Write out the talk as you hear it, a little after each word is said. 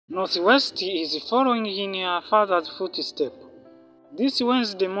North West is following in her father's footsteps. This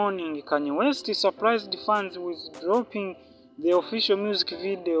Wednesday morning, Kanye West surprised fans with dropping the official music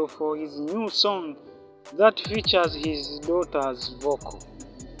video for his new song that features his daughter's vocal.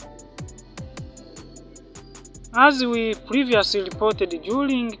 As we previously reported,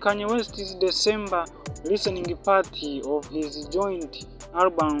 during Kanye West's December listening party of his joint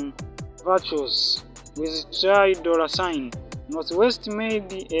album Virtuous with Ty Dolla $ign, North West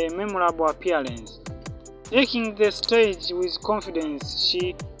made a memorable appearance. Taking the stage with confidence,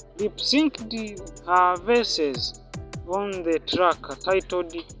 she lip-synced her verses on the track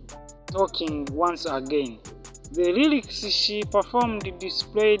titled Talking Once Again. The lyrics she performed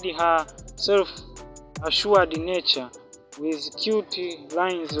displayed her self-assured nature with cute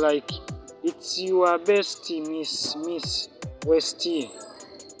lines like "It's your best Miss West."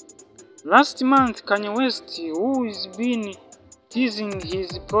 Last month, Kanye West, who has been teasing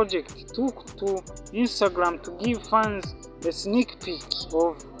his project, took to Instagram to give fans a sneak peek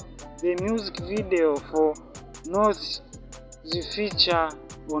of the music video for North's feature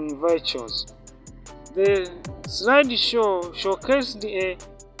on Virtuous. The slideshow showcased a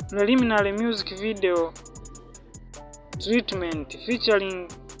preliminary music video treatment featuring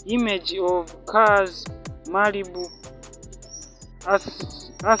images of cars, Malibu,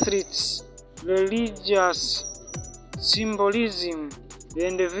 athletes, religious symbolism,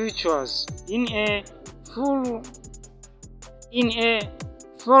 and virtues. In a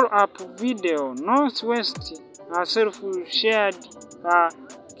follow-up video, North West herself shared her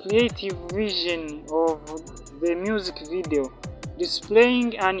creative vision of the music video,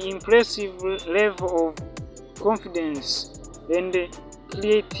 displaying an impressive level of confidence and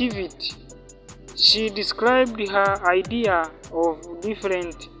creativity. She described her idea of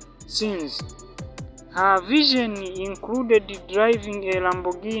different scenes. Her vision included driving a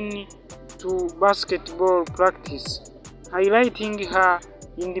Lamborghini to basketball practice, highlighting her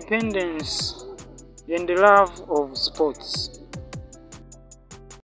independence and love of sports.